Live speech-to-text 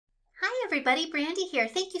everybody, Brandy here.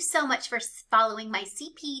 Thank you so much for following my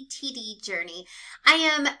CPTD journey. I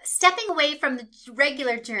am stepping away from the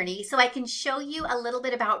regular journey so I can show you a little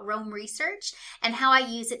bit about Rome research and how I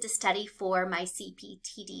use it to study for my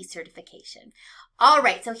CPTD certification. All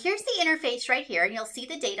right, so here's the interface right here, and you'll see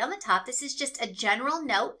the date on the top. This is just a general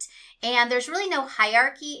note, and there's really no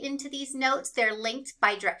hierarchy into these notes. They're linked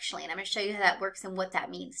bidirectionally, and I'm going to show you how that works and what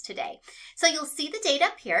that means today. So you'll see the date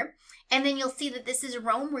up here, and then you'll see that this is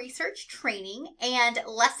Rome Research Training and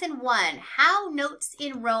Lesson 1, How Notes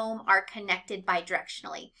in Rome Are Connected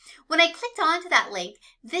Bidirectionally. When I clicked onto that link,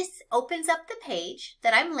 this opens up the page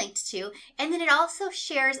that I'm linked to, and then it also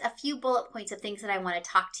shares a few bullet points of things that I want to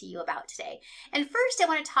talk to you about today. And first, I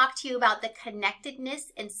want to talk to you about the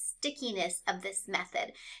connectedness and stickiness of this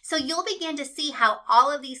method. So you'll begin to see how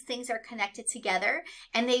all of these things are connected together,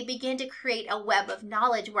 and they begin to create a web of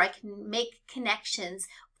knowledge where I can make connections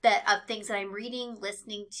of things that I'm reading,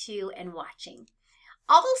 listening to, and watching.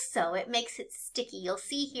 Also, it makes it sticky. You'll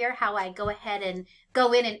see here how I go ahead and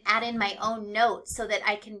go in and add in my own notes so that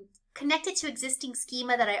I can connect it to existing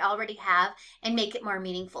schema that I already have and make it more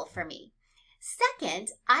meaningful for me. Second,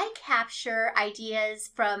 I capture ideas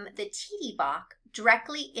from the TD box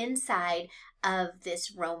directly inside of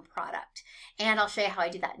this Rome product. And I'll show you how I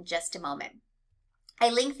do that in just a moment. I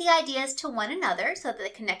link the ideas to one another so that the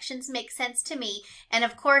connections make sense to me, and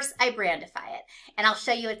of course I brandify it. And I'll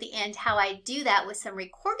show you at the end how I do that with some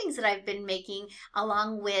recordings that I've been making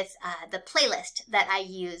along with the playlist that I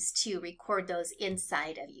use to record those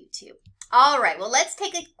inside of YouTube. All right, well, let's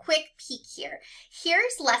take a quick peek here.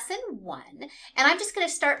 Here's Lesson 1, and I'm just going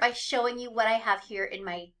to start by showing you what I have here in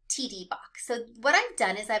my TD box. So what I've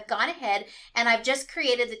done is I've gone ahead and I've just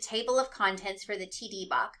created the table of contents for the TD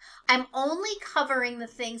box. I'm only covering the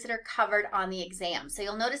things that are covered on the exam. So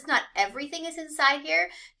you'll notice not everything is inside here,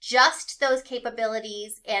 just those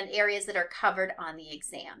capabilities and areas that are covered on the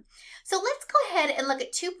exam. So let's go ahead and look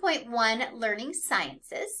at 2.1 Learning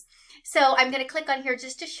Sciences. So I'm going to click on here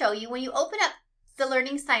just to show you. When you open up the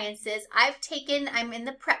Learning Sciences, I'm in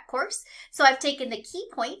the prep course, so I've taken the key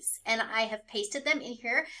points and I have pasted them in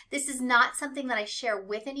here. This is not something that I share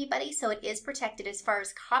with anybody, so it is protected as far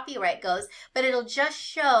as copyright goes, but it'll just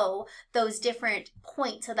show those different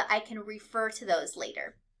points so that I can refer to those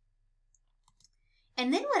later.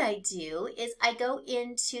 And then what I do is I go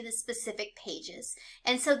into the specific pages.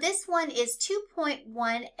 And so this one is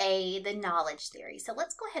 2.1a, the knowledge theory. So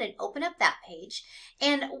let's go ahead and open up that page.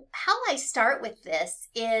 And how I start with this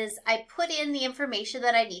is I put in the information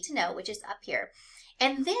that I need to know, which is up here.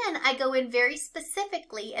 And then I go in very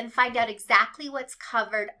specifically and find out exactly what's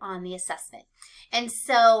covered on the assessment. And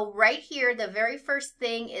so right here, the very first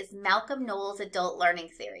thing is Malcolm Knowles' adult learning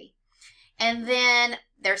theory. And then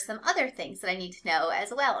there's some other things that I need to know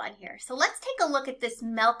as well on here. So let's take a look at this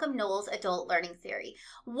Malcolm Knowles adult learning theory.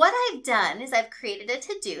 What I've done is I've created a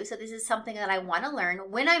to-do. So this is something that I want to learn.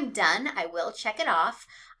 When I'm done, I will check it off.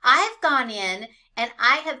 I've gone in and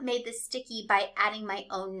I have made this sticky by adding my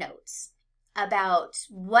own notes about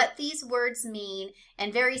what these words mean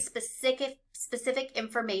and very specific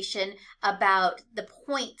information about the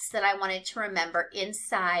points that I wanted to remember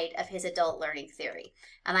inside of his adult learning theory.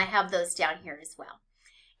 And I have those down here as well.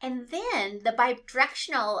 And then the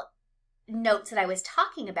bidirectional notes that I was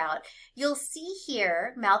talking about, you'll see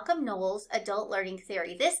here Malcolm Knowles' adult learning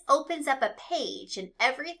theory. This opens up a page, and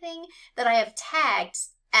everything that I have tagged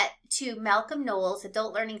to Malcolm Knowles'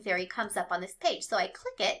 adult learning theory comes up on this page. So I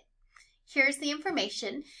click it. Here's the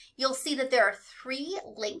information. You'll see that there are 3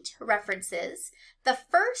 linked references. The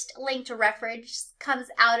first linked reference comes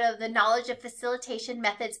out of the knowledge of facilitation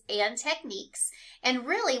methods and techniques. And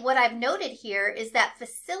really what I've noted here is that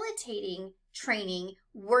facilitating training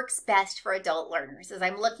works best for adult learners. As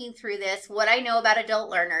I'm looking through this, what I know about adult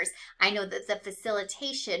learners, I know that the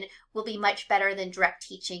facilitation will be much better than direct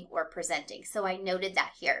teaching or presenting. So I noted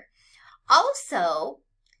that here. Also,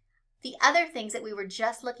 the other things that we were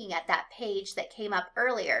just looking at, that page that came up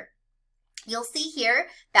earlier, you'll see here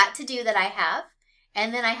that to-do that I have,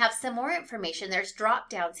 and then I have some more information. There's drop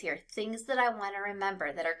downs here, things that I want to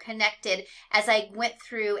remember that are connected as I went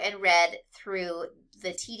through and read through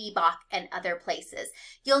the TD box and other places.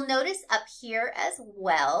 You'll notice up here as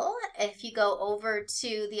well, if you go over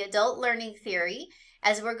to the adult learning theory,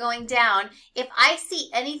 as we're going down, if I see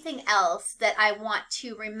anything else that I want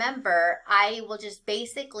to remember, I will just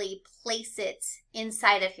basically place it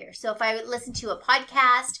inside of here. So if I would listen to a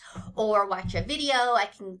podcast or watch a video, I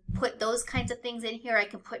can put those kinds of things in here. I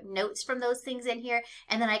can put notes from those things in here,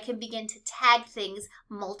 and then I can begin to tag things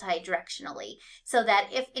multi-directionally so that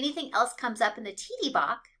if anything else comes up in the TD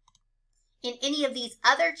box, in any of these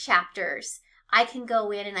other chapters, I can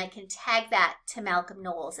go in and I can tag that to Malcolm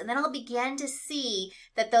Knowles. And then I'll begin to see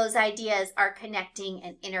that those ideas are connecting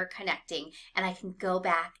and interconnecting. And I can go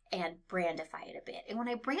back and brandify it a bit. And when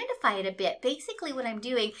I brandify it a bit, basically what I'm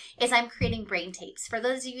doing is I'm creating brain tapes. For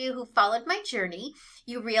those of you who followed my journey,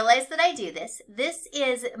 you realize that I do this. This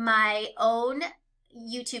is my own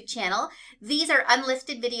YouTube channel. These are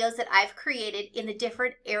unlisted videos that I've created in the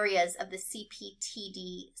different areas of the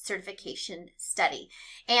CPTD certification study.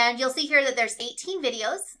 And you'll see here that there's 18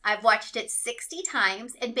 videos. I've watched it 60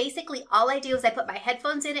 times. And basically all I do is I put my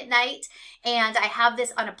headphones in at night and I have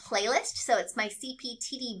this on a playlist. So it's my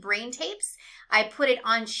CPTD brain tapes. I put it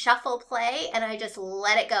on shuffle play and I just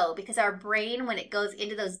let it go, because our brain, when it goes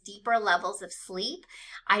into those deeper levels of sleep,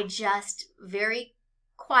 I just very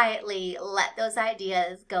quietly let those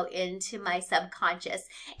ideas go into my subconscious.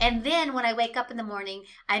 And then when I wake up in the morning,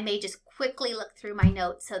 I may just quickly look through my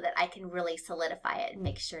notes so that I can really solidify it and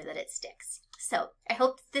make sure that it sticks. So I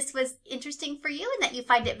hope this was interesting for you and that you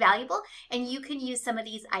find it valuable and you can use some of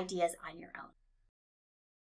these ideas on your own.